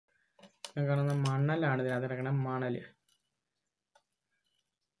കാണുന്ന മണലാണ് ഇതിനകത്ത് കിടക്കുന്ന മണൽ.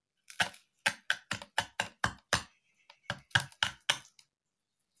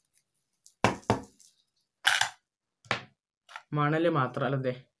 മണൽ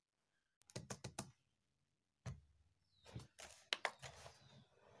മാത്രമല്ലേ.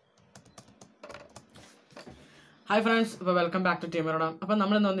 ഹായ് ഫ്രണ്ട്സ്, ഇപ്പോൾ വെൽക്കം ബാക്ക് ടു ടീമറോട. അപ്പം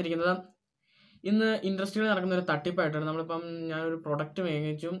നമ്മളിന്ന് വന്നിരിക്കുന്നത് ഇന്ന് ഇൻഡസ്ട്രിയിൽ നടക്കുന്ന ഒരു തട്ടിപ്പായിട്ടാണ്. നമ്മളിപ്പം ഞാനൊരു പ്രൊഡക്റ്റ്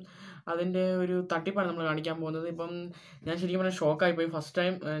മേടിച്ചും അതിൻ്റെ ഒരു തട്ടിപ്പാണ് നമ്മൾ കാണിക്കാൻ പോകുന്നത്. ഇപ്പം ഞാൻ ശരിക്കും പറഞ്ഞാൽ ഷോക്കായിപ്പോയി. ഫസ്റ്റ്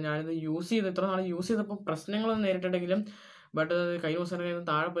ടൈം ഞാനിത് ഇത്ര നാൾ യൂസ് ചെയ്തപ്പോൾ പ്രശ്നങ്ങളൊന്നും നേരിട്ടിട്ടെങ്കിലും ബട്ട് കഴിഞ്ഞ ദിവസം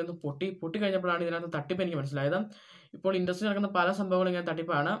താഴെ പോയി പൊട്ടി കഴിഞ്ഞപ്പോഴാണ് ഇതിനകത്ത് തട്ടിപ്പ് എനിക്ക് മനസ്സിലായത്. ഇപ്പോൾ ഇൻഡസ്ട്രിയിൽ നടക്കുന്ന പല സംഭവങ്ങളും ഇങ്ങനെ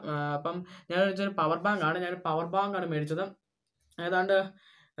തട്ടിപ്പാണ്. അപ്പം ഞാൻ വെച്ചൊരു പവർ ബാങ്കാണ് മേടിച്ചത്. ഏതാണ്ട്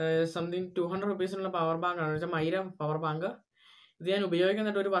സംതിങ് 200 റുപ്പീസിനുള്ള പവർ ബാങ്കാണ് വെച്ചാൽ മൈര പവർ ബാങ്ക്. ഇത് ഞാൻ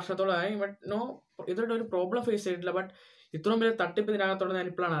ഉപയോഗിക്കുന്നിട്ട് ഒരു വർഷത്തോളമായി. ബട്ട് ഇതുമായിട്ട് ഒരു പ്രോബ്ലം ഫേസ് ചെയ്തിട്ടില്ല. ബട്ട് ഇത്രയും വലിയ തട്ടിപ്പ് ഇതിനകത്തോടെ ഞാൻ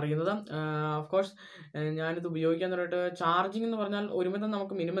ഇപ്പോഴാണ് അറിയുന്നത്. ഓഫ്കോഴ്സ് ഞാനിത് ഉപയോഗിക്കാൻ തുടങ്ങിയിട്ട് ചാർജിങ് എന്ന് പറഞ്ഞാൽ ഒരുമിതം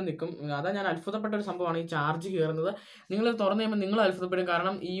നമുക്ക് മിനിമം നിൽക്കും. അതാ ഞാൻ അത്ഭുതപ്പെട്ട ഒരു സംഭവമാണ് ഈ ചാർജ് കയറുന്നത്. നിങ്ങൾ തുറന്നു കഴിയുമ്പോൾ നിങ്ങൾ അത്ഭുതപ്പെടും.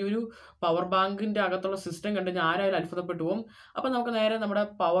 കാരണം ഈ ഒരു പവർ ബാങ്കിൻ്റെ അകത്തുള്ള സിസ്റ്റം കണ്ട് ഞാൻ ആരായാലും അത്ഭുതപ്പെട്ടു പോകും. അപ്പം നമുക്ക് നേരെ നമ്മുടെ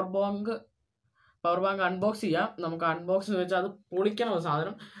പവർ ബാങ്ക് അൺബോക്സ് ചെയ്യാം. നമുക്ക് അൺബോക്സ് എന്ന് വെച്ചാൽ അത് പൊളിക്കണം.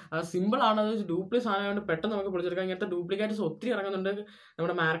 സാധനം സിമ്പിളാണ്. അത് ഡ്യൂപ്ലിക്കേറ്റ് സാധനം കൊണ്ട് പെട്ടെന്ന് നമുക്ക് പൊളിച്ചെടുക്കാം. ഇങ്ങനത്തെ ഡ്യൂപ്ലിക്കേറ്റ്സ് ഒത്തിരി ഇറങ്ങുന്നുണ്ട്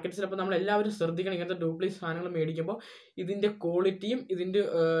നമ്മുടെ മാർക്കറ്റ്സിൽ. അപ്പോൾ നമ്മളെല്ലാവരും ശ്രദ്ധിക്കണം ഇങ്ങനത്തെ ഡ്യൂപ്ലിക്കേറ്റ് സാധനങ്ങൾ മേടിക്കുമ്പോൾ. ഇതിൻ്റെ ക്വാളിറ്റിയും ഇതിൻ്റെ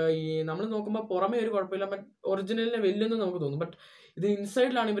ഈ നമ്മൾ നോക്കുമ്പോൾ പുറമേ ഒരു കുഴപ്പമില്ല, ബട്ട് ഒറിജിനലിനെ വെല്ലെന്ന് നമുക്ക് തോന്നും. ബട്ട് ഇത്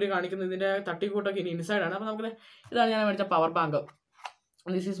ഇൻസൈഡിലാണ് ഇവർ കാണിക്കുന്നത്. ഇതിൻ്റെ തട്ടിക്കൂട്ടൊക്കെ ഇനി ഇൻസൈഡാണ്. അപ്പോൾ നമുക്ക് ഇതാണ് ഞാൻ മേടിച്ച power bank.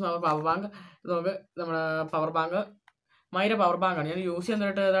 This is power bank. നമുക്ക് നമ്മുടെ പവർ ബാങ്ക് മൈര പവർ ബാങ്കാണ്. ഞാൻ യൂസ്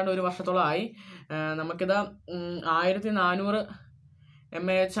ചെയ്യുന്നിട്ട് ഏതാണ്ട് ഒരു വർഷത്തോളം ആയി. നമുക്കിത് 1400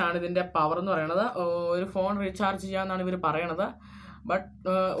 mAh ആണ് ഇതിൻ്റെ പവർ എന്ന് പറയുന്നത്. ഒരു ഫോൺ റീചാർജ് ചെയ്യാമെന്നാണ് ഇവർ പറയണത്. ബട്ട്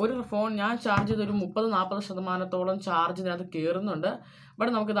ഒരു ഫോൺ ഞാൻ ചാർജ് ചെയ്തൊരു 30-40% ചാർജ് ഇതിനകത്ത് കയറുന്നുണ്ട്.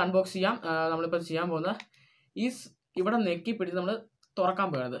 ബട്ട് നമുക്കിത് അൺബോക്സ് ചെയ്യാം. നമ്മളിപ്പോൾ ചെയ്യാൻ പോകുന്നത് ഇവിടെ നെക്കി പിടിച്ച് നമ്മൾ തുറക്കാൻ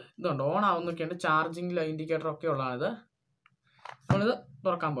പോകുന്നത്. ഇതുണ്ട്, ഓൺ ആവുന്നൊക്കെയുണ്ട്. ചാർജിങ്ങിൽ ഇൻഡിക്കേറ്റർ ഒക്കെ ഉള്ളതാണിത്. നമ്മളിത്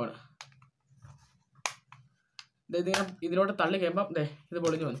തുറക്കാൻ പോകുന്നത്. ഇതിലോട്ട് തള്ളി കഴിയുമ്പം ഇത്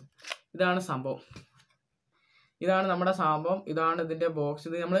പൊളിഞ്ഞു വന്നു. ഇതാണ് സംഭവം. ഇതാണ് നമ്മുടെ സംഭവം. ഇതാണ് ഇതിൻ്റെ ബോക്സ്.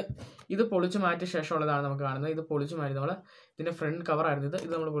 ഇത് പൊളിച്ചു മാറ്റിയ ശേഷമുള്ളതാണ് നമുക്ക് കാണുന്നത്. ഇത് പൊളിച്ചു മാറ്റി നമ്മൾ ഇതിൻ്റെ ഫ്രണ്ട് കവറായിരുന്നു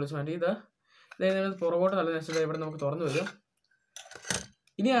ഇത് നമ്മൾ പൊളിച്ചു മാറ്റി. ഇത് പുറകോട്ട് നല്ല വെച്ചാൽ ഇവിടെ നമുക്ക് തുറന്നു വരും.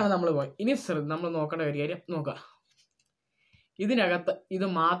 ഇനിയാണ് ഇനി നമ്മൾ നോക്കേണ്ട ഒരു കാര്യം നോക്കുക. ഇതിനകത്ത് ഇത്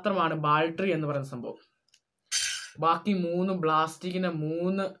മാത്രമാണ് ബാറ്ററി എന്ന് പറയുന്ന സംഭവം. ബാക്കി 3 പ്ലാസ്റ്റിക്കിൻ്റെ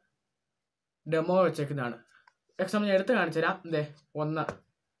 3 ഡെമോ വെച്ചേക്കുന്നതാണ്. എക്സാമ്പിൾ ഞാൻ എടുത്ത് കാണിച്ചു തരാം. 1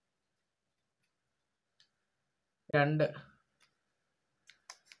 2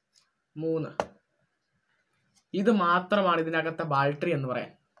 3 ഇത് മാത്രമാണ് ഇതിനകത്തെ ബാറ്ററി എന്ന്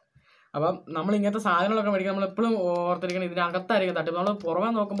പറയാൻ. അപ്പം നമ്മൾ ഇങ്ങനത്തെ സാധനങ്ങളൊക്കെ മേടിക്കാൻ നമ്മൾ എപ്പോഴും ഓർത്തിരിക്കണം ഇതിനകത്തായിരിക്കും തട്ടിപ്പ്. നമ്മൾ പുറമെ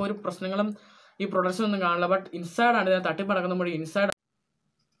നോക്കുമ്പോൾ ഒരു പ്രശ്നങ്ങളും ഈ പ്രൊഡക്ഷൻ ഒന്നും കാണില്ല. ബട്ട് ഇൻസൈഡാണ് ഇതിനെ തട്ടിപ്പ് നടക്കുമ്പോൾ ഇൻസൈഡ്.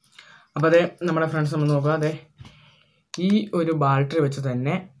 അപ്പോൾ നമ്മുടെ ഫ്രണ്ട്സ് നമ്മൾ നോക്കുക. ഈ ഒരു ബാറ്ററി വെച്ച്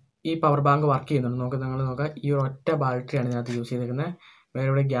തന്നെ ഈ പവർ ബാങ്ക് വർക്ക് ചെയ്യുന്നുണ്ട്. നിങ്ങൾ നോക്കുക, ഈ ഒരു ഒറ്റ ബാറ്ററിയാണ് ഇതിനകത്ത് യൂസ് ചെയ്തിരിക്കുന്നത്. വേറെ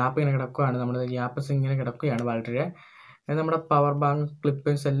ഇവിടെ ഗ്യാപ്പ് ഇങ്ങനെ കിടക്കുകയാണ്. നമ്മുടെ ഗ്യാപ്പ്സ് ഇങ്ങനെ കിടക്കുകയാണ് ബാറ്ററിയെ. നമ്മുടെ പവർ ബാങ്ക്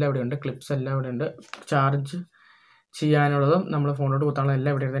ക്ലിപ്സ് എല്ലാം ഇവിടെ ഉണ്ട്. ചാർജ് ചെയ്യാനുള്ളതും നമ്മൾ ഫോണിലോട്ട് കുത്താനുള്ളതും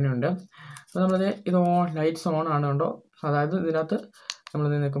എല്ലാം ഇവിടെ തന്നെ ഉണ്ട്. അപ്പോൾ ഇത് ലൈറ്റ്സ് ഓൺ ആണുണ്ടോ, അതായത് ഇതിനകത്ത് നമ്മൾ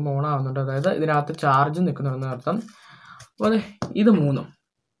നിൽക്കുമ്പോൾ ഓൺ ആവുന്നുണ്ട്. അതായത് ഇതിനകത്ത് ചാർജ് നിൽക്കുന്നുണ്ടെന്ന് അർത്ഥം. അപ്പോൾ ഇത്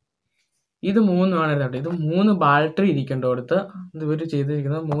മൂന്നുമാണ് കേട്ടോ. ഇത് 3 ബാറ്ററി ഇരിക്കേണ്ടടുത്ത് ഇവർ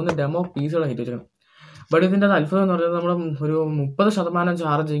ചെയ്തിരിക്കുന്നത് 3 ഡെമോ പീസുകളായിട്ട് വെച്ചിരിക്കണം. ബട്ട് ഇതിൻ്റെ അത്ഭുതം എന്ന് പറയുന്നത് നമ്മൾ ഒരു 30%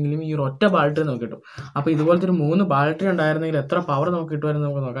 ചാർജ് എങ്കിലും ഈ ഒരു ഒറ്റ ബാറ്ററി നമുക്ക് കിട്ടും. അപ്പോൾ ഇതുപോലത്തെ ഒരു 3 ബാറ്ററി ഉണ്ടായിരുന്നെങ്കിൽ എത്ര പവർ നമുക്ക് കിട്ടുമായിരുന്നു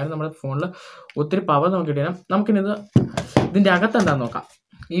നമുക്ക് നോക്കാം. കാരണം നമ്മുടെ ഫോണിൽ ഒത്തിരി പവർ നമുക്ക് കിട്ടിയാൽ നമുക്കിനി ഇതിൻ്റെ അകത്ത് എന്താണെന്ന് നോക്കാം.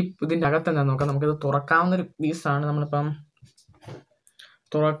 ഇതിൻ്റെ അകത്ത് എന്താണെന്ന് നോക്കാം. നമുക്കിത് തുറക്കാവുന്നൊരു പീസാണ്. നമ്മളിപ്പം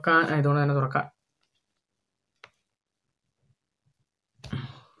ഇതുകൊണ്ട് തന്നെ തുറക്കാം.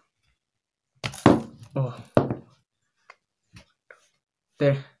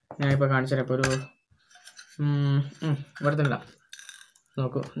 ഞാനിപ്പോൾ കാണിച്ചുതരാം. ഇപ്പോൾ ഒരു ഇവിടെ തന്നെ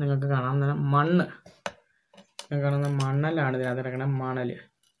നോക്കൂ, നിങ്ങൾക്ക് കാണാൻ തന്നെ കാണുന്ന മണലാണ് ഇതിനകത്ത് കിടക്കുന്ന മണൽ.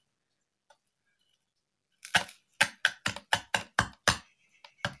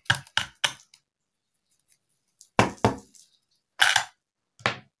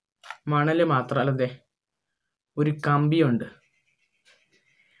 മണൽ മാത്രമല്ല, ഒരു കമ്പിയുണ്ട്.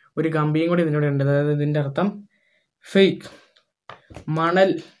 ഒരു കമ്പിയും കൂടി ഇതിനോട് ഉണ്ട്. അതായത് ഇതിൻ്റെ അർത്ഥം ഫേക്ക്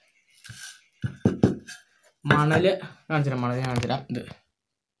മണൽ കാണിച്ചുതരാം. ഇത്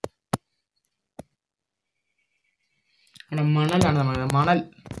മണലാണ്.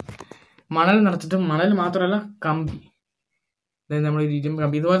 മണൽ നിറച്ചിട്ട് മണൽ മാത്രമല്ല കമ്പി. അതായത് നമ്മൾ ഇരുമ്പ്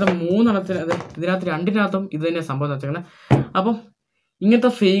കമ്പി. ഇതുപോലത്തെ 3 ഇതിനകത്ത് 2 ഇത് തന്നെ സംഭവം വെച്ചേക്കണം. അപ്പം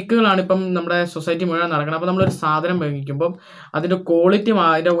ഇങ്ങനത്തെ ഫേക്കുകളാണ് ഇപ്പം നമ്മുടെ സൊസൈറ്റി മുഴുവൻ നടക്കുന്നത്. അപ്പോൾ നമ്മളൊരു സാധനം വാങ്ങിക്കുമ്പം അതിൻ്റെ ക്വാളിറ്റി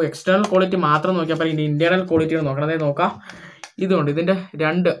അതിൻ്റെ എക്സ്റ്റേണൽ ക്വാളിറ്റി മാത്രം നോക്കിയാൽ പറ്റും, ഇതിൻ്റെ ഇൻറ്റേർണൽ ക്വാളിറ്റികൾ നോക്കണം. അതായത് നോക്കാം, ഇതുകൊണ്ട് ഇതിൻ്റെ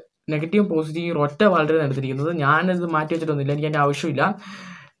 2 നെഗറ്റീവും പോസിറ്റീവും ഒറ്റ ബാറ്ററിയാണ് എടുത്തിരിക്കുന്നത്. ഞാനിത് മാറ്റി വെച്ചിട്ടൊന്നുമില്ല, എനിക്ക് അതിൻ്റെ ആവശ്യമില്ല.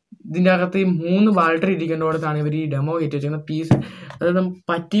 ഇതിൻ്റെ അകത്ത് ഈ 3 ബാറ്ററി ഇരിക്കേണ്ടടുത്താണ് ഇവർ ഈ ഡെമോ കയറ്റി വെച്ചിരിക്കുന്ന പീസ്. അതായത്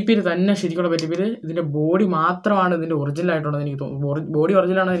പറ്റിപ്പേര് തന്നെ ശരിക്കുള്ള പറ്റിപ്പേര്. ഇതിൻ്റെ ബോഡി മാത്രമാണ് ഇതിൻ്റെ ഒറിജിനൽ ആയിട്ടുള്ളത് എനിക്ക് തോന്നുന്നു. ബോഡി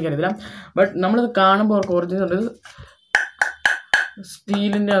ഒറിജിനലാണെന്ന് എനിക്കറിയില്ല, ബട്ട് നമ്മളിത് കാണുമ്പോൾ അവർക്ക് ഒറിജിനൽ ഉണ്ട്.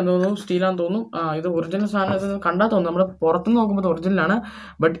 സ്റ്റീലിൻ്റെ ആണെന്ന് തോന്നുന്നു, സ്റ്റീലാണെന്ന് തോന്നുന്നു. ഇത് ഒറിജിനൽ സാധനം ഇത് കണ്ടാൽ തോന്നുന്നു. നമ്മൾ പുറത്തുനിന്ന് നോക്കുമ്പോൾ ഇത് ഒറിജിനലാണ്,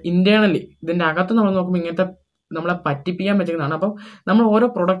 ബട്ട് ഇൻറ്റേർണലി ഇതിൻ്റെ അകത്ത് നമ്മൾ നോക്കുമ്പോൾ ഇങ്ങനത്തെ നമ്മളെ പറ്റിപ്പിക്കാൻ പറ്റുന്നതാണ്. അപ്പം നമ്മൾ ഓരോ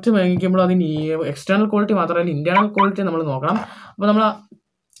പ്രൊഡക്റ്റ് വാങ്ങിക്കുമ്പോൾ അതിന് എക്സ്റ്റേണൽ ക്വാളിറ്റി മാത്രമല്ല ഇൻറ്റേർണൽ ക്വാളിറ്റി നമ്മൾ നോക്കണം. അപ്പോൾ നമ്മൾ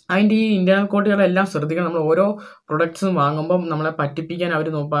അതിൻ്റെ ഈ ഇൻറ്റേർണൽ ക്വാളിറ്റികളെല്ലാം ശ്രദ്ധിക്കണം. നമ്മൾ ഓരോ പ്രൊഡക്ട്സും വാങ്ങുമ്പം നമ്മളെ പറ്റിപ്പിക്കാൻ അവർ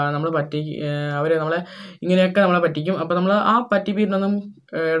അവർ നമ്മളെ ഇങ്ങനെയൊക്കെ നമ്മളെ പറ്റിക്കും. അപ്പോൾ നമ്മൾ ആ പറ്റിപ്പിനൊന്നും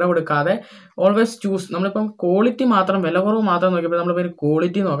ഇടപെടുക്കാതെ ഓൾവേസ് ചൂസ്. നമ്മളിപ്പം ക്വാളിറ്റി മാത്രം, വില കുറവ് മാത്രം നോക്കിയപ്പോൾ നമ്മളിപ്പോൾ ഒരു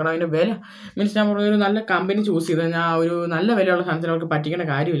ക്വാളിറ്റി നോക്കണം. അതിൻ്റെ വില മീൻസ് ഞാൻ ഒരു നല്ല കമ്പനി ചൂസ് ചെയ്ത് കഴിഞ്ഞാൽ ഒരു നല്ല വിലയുള്ള സാധനത്തിന് അവർക്ക് പറ്റിക്കേണ്ട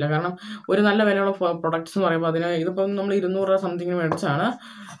കാര്യമില്ല. കാരണം ഒരു നല്ല വിലയുള്ള പ്രൊഡക്ട്സ് എന്ന് പറയുമ്പോൾ അതിന് ഇതിപ്പം നമ്മൾ 200 രൂപ സംതിങ്ങിന് മേടിച്ചാണ്.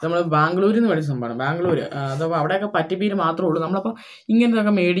 നമ്മൾ ബാംഗ്ലൂരിൽ നിന്ന് മേടിച്ച സംഭവമാണ്, ബാംഗ്ലൂർ. അതപ്പോൾ അവിടെയൊക്കെ പറ്റിപ്പീര് മാത്രമേ ഉള്ളൂ. നമ്മളപ്പോൾ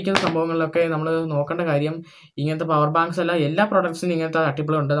ഇങ്ങനത്തെയൊക്കെ മേടിക്കുന്ന സംഭവങ്ങളിലൊക്കെ നമ്മൾ നോക്കേണ്ട കാര്യം, ഇങ്ങനത്തെ പവർ ബാങ്ക്സ് അല്ല എല്ലാ പ്രൊഡക്ട്സിനും ഇങ്ങനത്തെ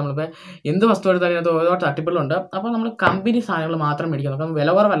തട്ടിപ്പുകളുണ്ട്. നമ്മളിപ്പോൾ എന്ത് വസ്തു എടുത്താലും ഇതിനകത്ത് ഓരോ തട്ടിപ്പുകളുണ്ട്. അപ്പോൾ നമ്മൾ കമ്പനി സാധനങ്ങൾ മാത്രം മേടിക്കാൻ നോക്കാം,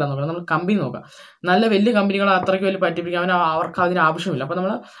 വില കുറവല്ല നോക്കണം. നമ്മൾ കമ്പനി നോക്കാം. നല്ല വലിയ കമ്പനികൾ അത്രയ്ക്ക് വലിയ പറ്റിപ്പിക്കാൻ അവർക്ക് അതിന് ആവശ്യമില്ല. അപ്പോൾ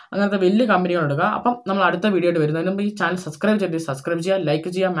നമ്മൾ അങ്ങനത്തെ വലിയ കമ്പനികൾ എടുക്കുക. അപ്പം നമ്മൾ അടുത്ത വീഡിയോ ആയിട്ട് വരുന്നതിന് മുമ്പ് ഈ ചാനൽ സബ്സ്ക്രൈബ് ചെയ്യുക, ലൈക്ക്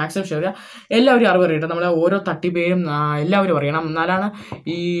ചെയ്യുക, മാക്സിമം ഷെയർ ചെയ്യുക. എല്ലാവരും അറിവ് അറിയട്ടെ. നമ്മളെ ഓരോ തട്ടിപ്പേരും എല്ലാവരും അറിയണം. എന്നാലാണ്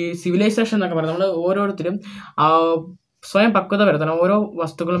ഈ സിവിലൈസേഷൻ എന്നൊക്കെ പറയുന്നത്. നമ്മൾ ഓരോരുത്തരും സ്വയം പക്വത വരുത്തണം. ഓരോ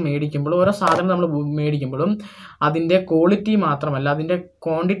വസ്തുക്കളും മേടിക്കുമ്പോഴും ഓരോ സാധനം നമ്മൾ മേടിക്കുമ്പോഴും അതിൻ്റെ ക്വാളിറ്റി മാത്രമല്ല, അതിൻ്റെ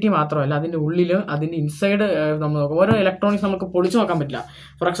ക്വാണ്ടിറ്റി മാത്രമല്ല, അതിൻ്റെ ഉള്ളിൽ അതിൻ്റെ ഇൻസൈഡ് നമ്മൾ നോക്കും. ഓരോ ഇലക്ട്രോണിക്സ് നമുക്ക് പൊളിച്ചു നോക്കാൻ പറ്റില്ല.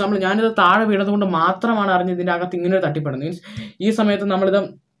 ഫോർ എക്സാമ്പിൾ ഞാനിത് താഴെ വീണത് കൊണ്ട് മാത്രമാണ് അറിഞ്ഞത് ഇതിൻ്റെ അകത്ത് ഇങ്ങനെ ഒരു തട്ടിപ്പെടുന്നത്. മീൻസ് ഈ സമയത്ത് നമ്മളിത്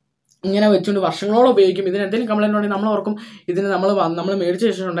ഇങ്ങനെ വെച്ചുകൊണ്ട് വർഷങ്ങളോളം ഉപയോഗിക്കും. ഇതിന് എന്തെങ്കിലും കംപ്ലൈൻറ്റ് ഉണ്ടെങ്കിൽ നമ്മൾ ഓർക്കും ഇതിന് നമ്മൾ മേടിച്ച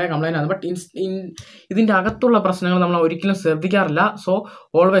ശേഷം ഉണ്ടായ കംപ്ലൈൻ്റ് ആണ്. ബട്ട് ഇതിൻ്റെ അകത്തുള്ള പ്രശ്നങ്ങൾ നമ്മൾ ഒരിക്കലും ശ്രദ്ധിക്കാറില്ല. സോ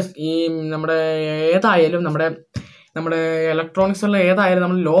ഓൾവേസ് ഈ ഏതായാലും നമ്മുടെ ഇലക്ട്രോണിക്സുള്ള ഏതായാലും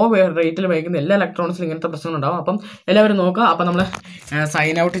നമ്മൾ ലോ റേറ്റിൽ വയ്ക്കുന്ന എല്ലാ ഇലക്ട്രോണിക്സിലും ഇങ്ങനത്തെ പ്രശ്നങ്ങളുണ്ടാകും. അപ്പം എല്ലാവരും നോക്കുക. അപ്പം നമ്മൾ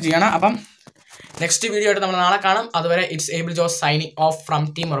സൈൻ ഔട്ട് ചെയ്യണം. അപ്പം നെക്സ്റ്റ് വീഡിയോ ആയിട്ട് നമ്മൾ നാളെ കാണാം. അതുവരെ it's able Jose signing off from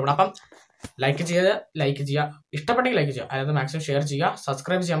team മറുപടി. അപ്പം ലൈക്ക് ചെയ്യുക, ഇഷ്ടപ്പെട്ടെങ്കിൽ ലൈക്ക് ചെയ്യുക, അതായത് മാക്സിമം ഷെയർ ചെയ്യുക,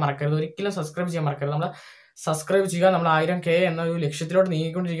 സബ്സ്ക്രൈബ് ചെയ്യാൻ മറക്കരുത്. ഒരിക്കലും സബ്സ്ക്രൈബ് ചെയ്യാൻ മറക്കരുത്. നമ്മൾ സബ്സ്ക്രൈബ് ചെയ്യുക. നമ്മൾ 1000K എന്ന ഒരു ലക്ഷ്യത്തിലോട്ട്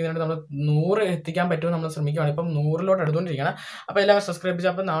നീങ്ങിക്കൊണ്ടിരിക്കുന്നതുകൊണ്ട് നമ്മൾ 100 എത്തിക്കാൻ പറ്റുമോ നമ്മൾ ശ്രമിക്കുകയാണ്. ഇപ്പം 100ലോട്ട് എടുത്തുകൊണ്ടിരിക്കുകയാണ്. അപ്പോൾ എല്ലാവരും സബ്സ്ക്രൈബ്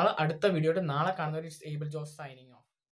ചെയ്യുക. അപ്പം നാളെ അടുത്ത വീഡിയോ ആയിട്ട് നാളെ കാണുന്നവർ it's able Jose signing off.